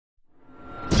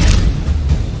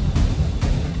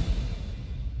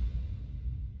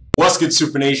What's good,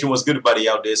 Super Nation? What's good, buddy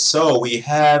out there? So we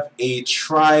have a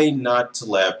try not to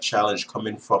laugh challenge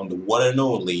coming from the one and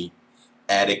only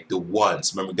AdikTheOne.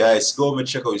 So remember, guys, go over and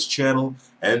check out his channel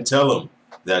and tell him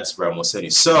that's Barrymore said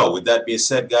it. So with that being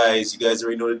said, guys, you guys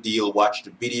already know the deal. Watch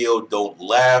the video, don't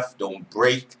laugh, don't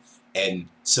break, and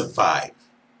survive.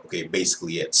 Okay,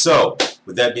 basically it. So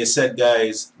with that being said,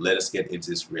 guys, let us get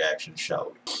into this reaction,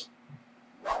 shall we?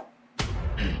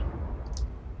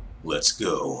 Let's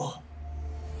go.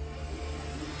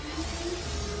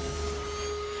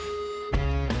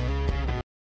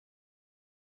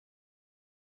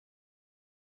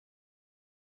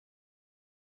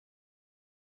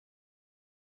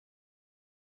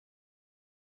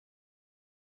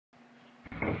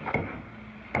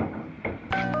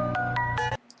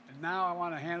 Now I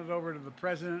want to hand it over to the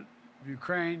President of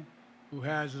Ukraine, who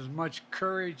has as much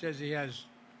courage as he has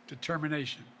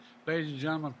determination. Ladies and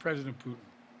gentlemen, President Putin.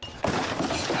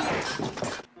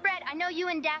 Brett, I know you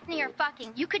and Daphne are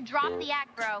fucking. You could drop the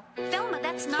act, bro. Thelma,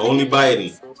 that's not only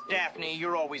Biden. Daphne,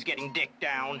 you're always getting dick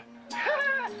down.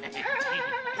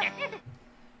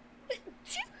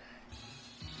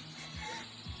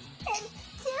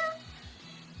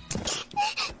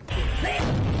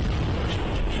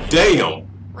 Damn.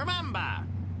 Remember,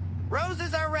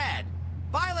 roses are red,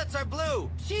 violets are blue.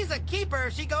 She's a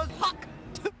keeper, she goes huck.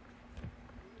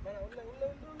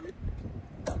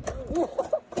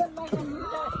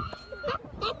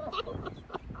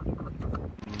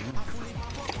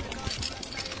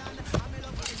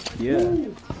 Yeah.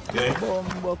 Okay.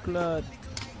 Bomb clot.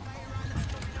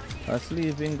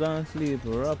 Asleep and gone sleep.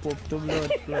 Wrap up the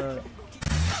blood clot.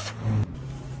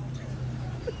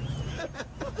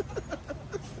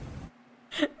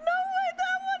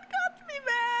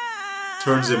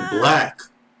 Turns him black.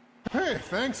 Hey,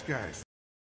 thanks, guys.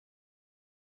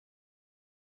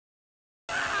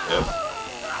 Yep.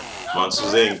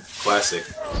 Monsters Inc. Classic.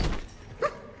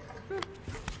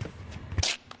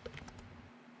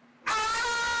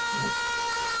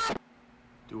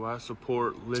 Do I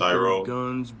support liquor, Tyrone.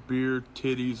 guns, beer,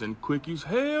 titties, and quickies?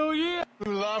 Hell yeah!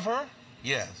 You love her?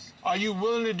 Yes. Are you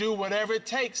willing to do whatever it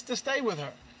takes to stay with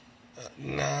her?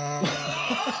 No.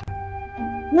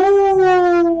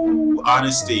 Woo!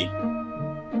 Honesty.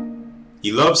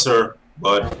 He loves her,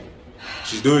 but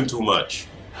she's doing too much.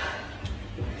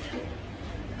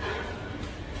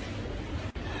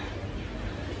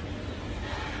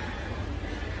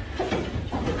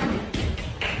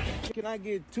 Can I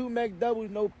get 2 McDoubles,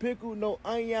 no pickle, no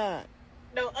onion?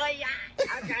 No, yeah,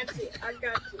 I got you. I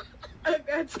got you. I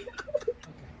got you.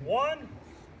 1,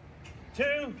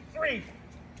 2, 3.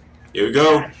 Here we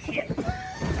go.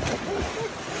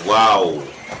 Wow.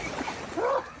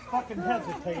 Fucking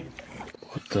hesitate.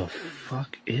 What the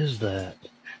fuck is that?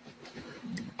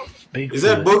 Bigfoot. Is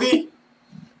that Boogie?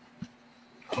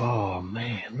 Oh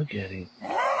man, look at him.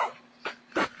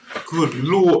 Good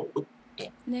lord.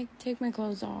 Nick, take my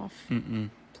clothes off.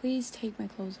 Please take my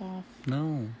clothes off.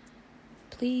 No.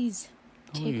 Please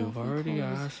take off my clothes. You've already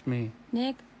asked me.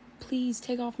 Nick, please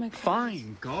take off my clothes.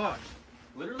 Fine, God.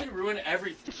 Literally ruin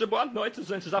everything. Boa noite,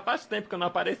 gente. Já faz tempo que eu não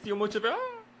apareci o motivo.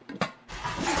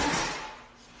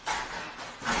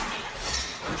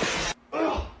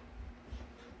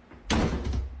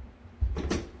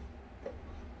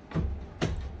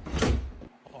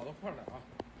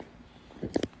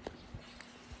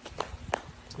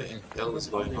 What the hell is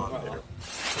going on there?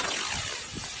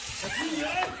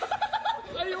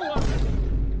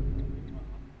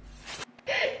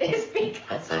 It's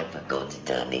because I forgot to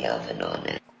turn the oven on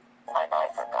it. I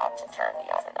forgot to turn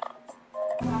the oven on.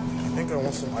 I think I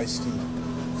want some iced tea.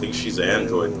 I think she's an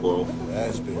android, bro.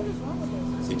 Raspberry.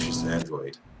 I think she's an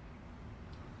android.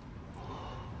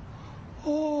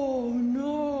 Oh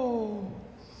no.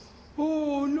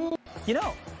 Oh no. You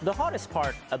know, the hardest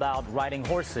part about riding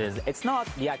horses, it's not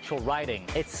the actual riding,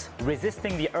 it's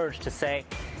resisting the urge to say,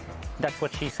 that's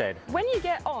what she said. When you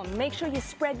get on, make sure you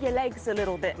spread your legs a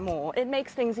little bit more. It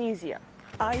makes things easier.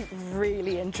 I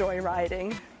really enjoy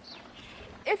riding.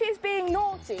 If he's being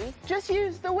naughty, just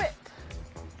use the whip.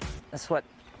 That's what...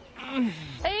 Are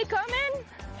you coming?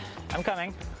 I'm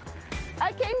coming.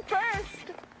 I came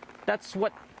first. That's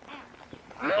what...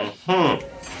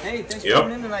 Hey, thanks for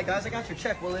coming in tonight, guys. I got your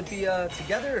check. Will it be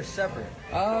together or separate?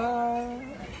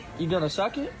 You gonna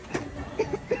suck it?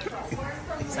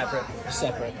 Separate.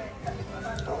 Separate.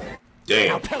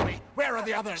 Damn. Tell me, where are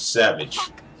the others? Savage.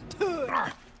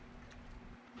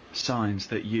 Signs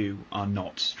that you are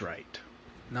not straight.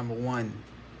 Number 1,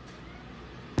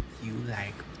 you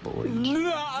like boys.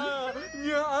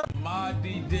 Ma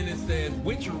D. Dennis says,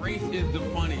 which race is the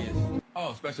funniest?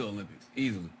 Oh, Special Olympics,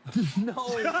 easily. No.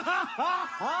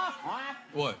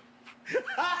 What?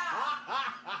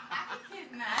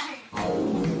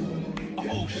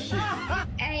 Oh shit.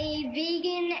 A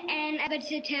vegan and a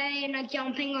vegetarian are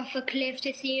jumping off a cliff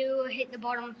to see who will hit the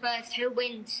bottom first. Who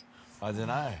wins? I don't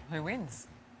know. Who wins?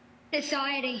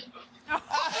 Society.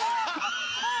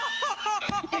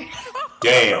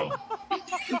 Damn.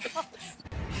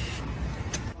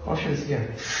 Wash this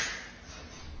again.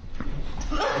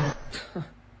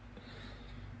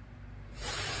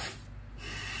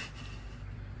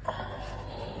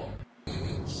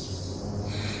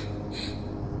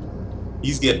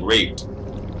 He's getting raped.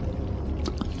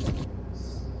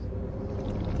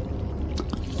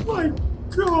 My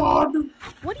God.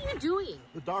 What are you doing?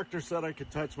 The doctor said I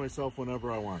could touch myself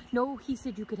whenever I want. No, he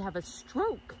said you could have a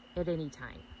stroke at any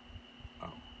time.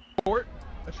 Short,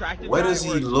 attractive Why guy does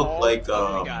he or a look tall, like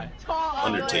ugly guy?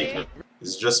 Undertaker?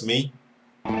 Is it just me?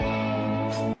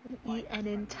 Eat an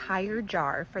entire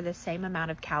jar for the same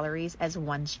amount of calories as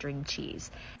one string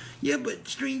cheese. Yeah, but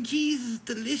string cheese is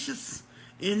delicious.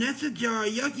 And that's a jar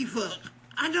of yucky fuck.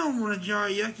 I don't want a jar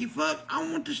of yucky fuck. I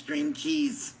want the string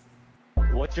cheese.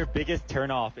 What's your biggest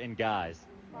turnoff in guys?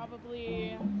 Probably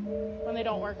when they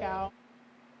don't work out.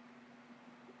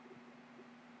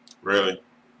 Really?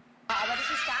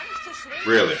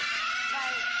 Really?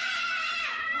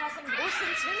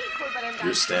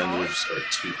 Your standards are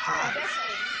too high.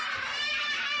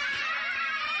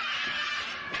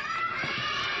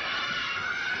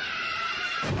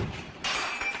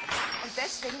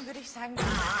 Deswegen würde ich sagen,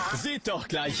 Sieht doch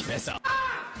gleich besser.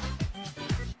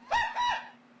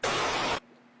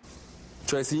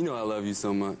 Tracy, you know I love you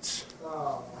so much.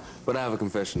 But I have a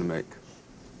confession to make.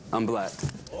 I'm black.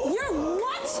 You're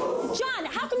what? John,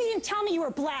 how come you didn't tell me you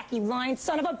were black, you lying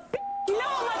son of a b****? You know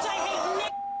how much I hate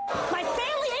Nick. My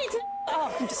family hates Nick.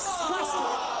 Oh, you disgusting.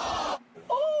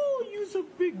 Oh, you're a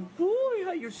big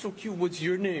boy. You're so cute. What's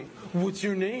your name? What's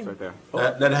your name? Right there.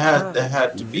 That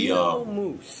had to be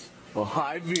Moose. Oh,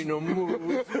 hi, Vino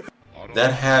Moose.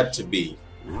 that had to be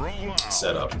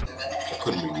set up. It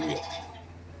couldn't be real.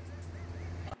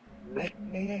 Let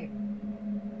me in.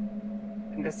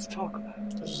 And let's talk about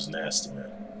it. This is nasty,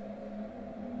 man.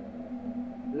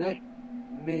 Let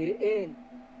me in.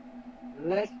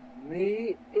 Let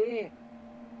me in.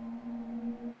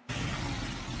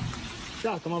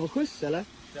 Ja, kan man vara skjuts eller?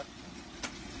 Ja.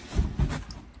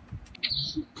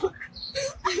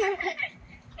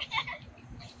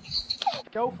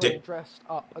 Girlfriend dressed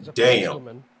up as a Damn.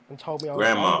 policewoman and told me I was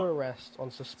Grandma. under arrest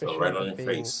on suspicion right on of your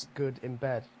being face. good in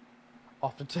bed.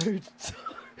 After 2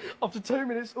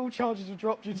 minutes, all charges were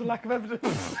dropped due to lack of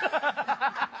evidence.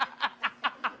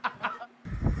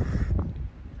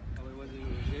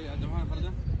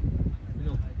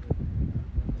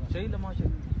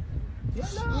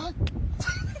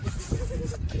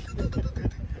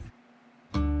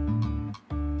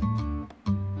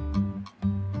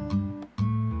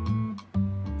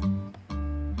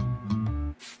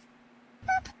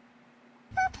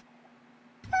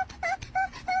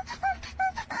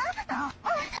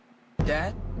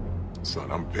 Dad?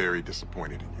 Son, I'm very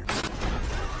disappointed in you.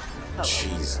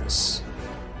 Jesus.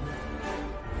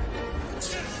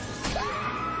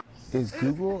 Is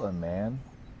Google a man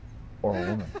or a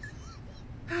woman?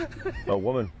 A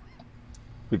woman.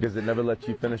 Because it never lets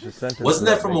you finish a sentence. Wasn't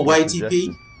that from a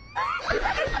YTP?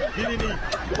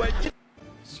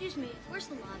 Excuse me, where's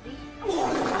the lobby?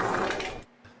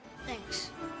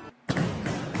 Thanks.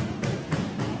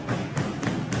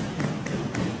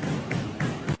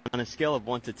 On a scale of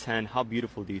 1 to 10, how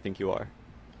beautiful do you think you are?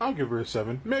 I'll give her a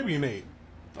 7, maybe an 8.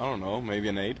 I don't know, maybe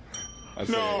an 8. I'd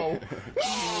say No!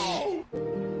 8. No!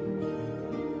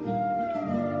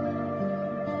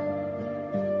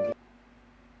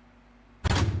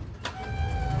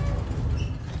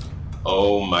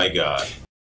 Oh my God.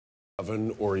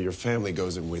 Or your family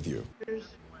goes in with you.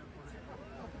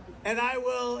 And I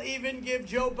will even give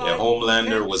Joe Biden Yeah,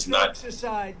 Homelander was 10 not strokes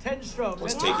aside, 10 strokes.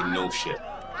 was taking no shit.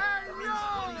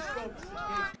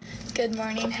 Good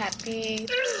morning, happy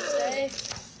Tuesday.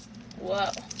 Whoa.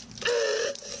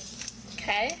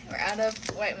 Okay, we're out of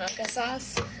white mocha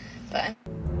sauce, but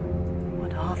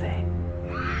What are they?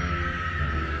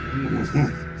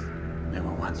 They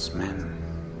were once men.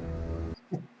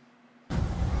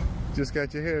 Just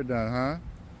got your hair done, huh?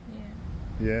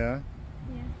 Yeah. Yeah?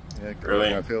 Yeah. Yeah,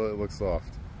 Really? I feel it looks soft.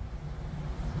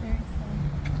 Very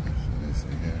soft. Let me see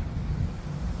here.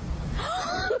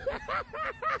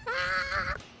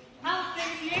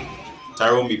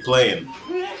 Tyrone be playing.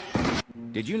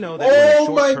 Did you know that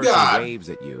Oh when a my short person God. waves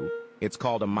at you, it's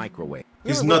called a microwave?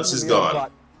 His nuts is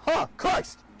gone. Huh,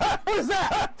 Christ! What is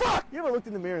that? Fuck! You ever looked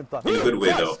in the mirror and thought, In a good way,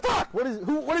 Christ, though. Fuck! What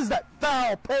is that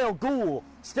foul, pale ghoul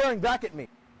staring back at me?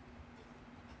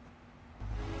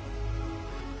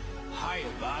 Hiya,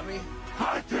 Bobby.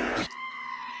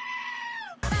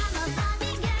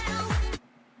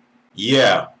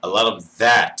 Yeah, a lot of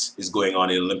that is going on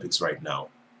in the Olympics right now.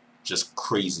 Just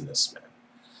craziness,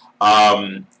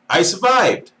 man. I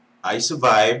survived. I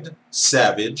survived.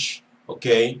 Savage.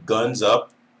 Okay, guns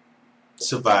up.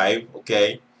 Survive.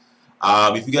 Okay.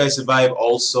 If you guys survive,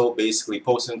 also basically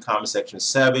post in the comment section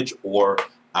Savage or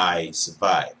I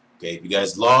survive. Okay. If you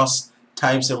guys lost,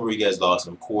 timestamp where you guys lost,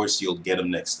 and of course you'll get them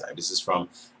next time. This is from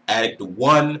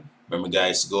AdikTheOne. Remember,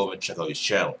 guys, to go over and check out his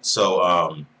channel.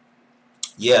 So,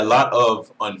 yeah, a lot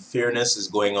of unfairness is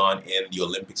going on in the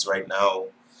Olympics right now.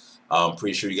 I'm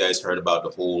pretty sure you guys heard about the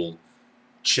whole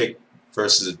chick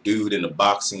versus a dude in the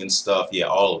boxing and stuff. Yeah,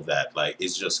 all of that. Like,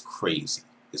 it's just crazy.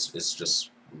 It's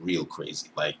just real crazy.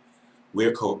 Like,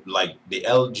 like the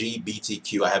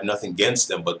LGBTQ, I have nothing against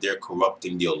them, but they're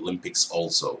corrupting the Olympics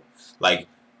also. Like,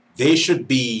 they should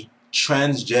be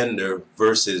transgender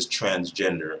versus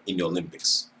transgender in the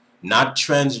Olympics. Not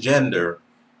transgender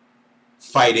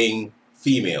fighting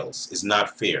females is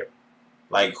not fair.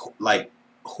 Like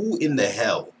who in the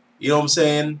hell? You know what I'm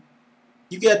saying?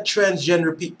 You get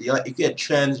transgender people, you get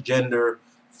transgender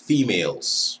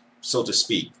females, so to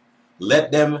speak.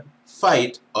 Let them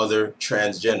fight other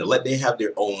transgender. Let them have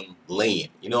their own lane.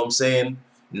 You know what I'm saying?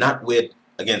 Not with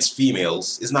against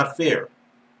females. It's not fair.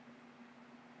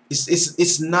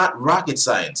 It's not rocket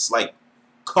science. Like,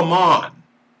 come on.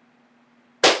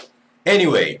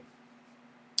 Anyway,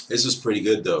 this was pretty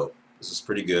good though. This was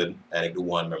pretty good.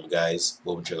 AdikTheOne, remember guys,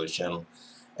 go over and check out his channel.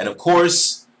 And of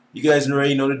course, you guys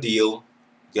already know the deal.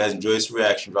 If you guys enjoy this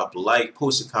reaction, drop a like,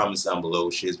 post your comments down below,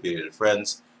 share this video to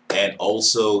friends, and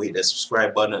also hit that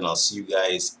subscribe button, and I'll see you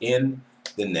guys in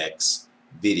the next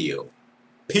video.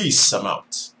 Peace, I'm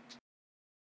out.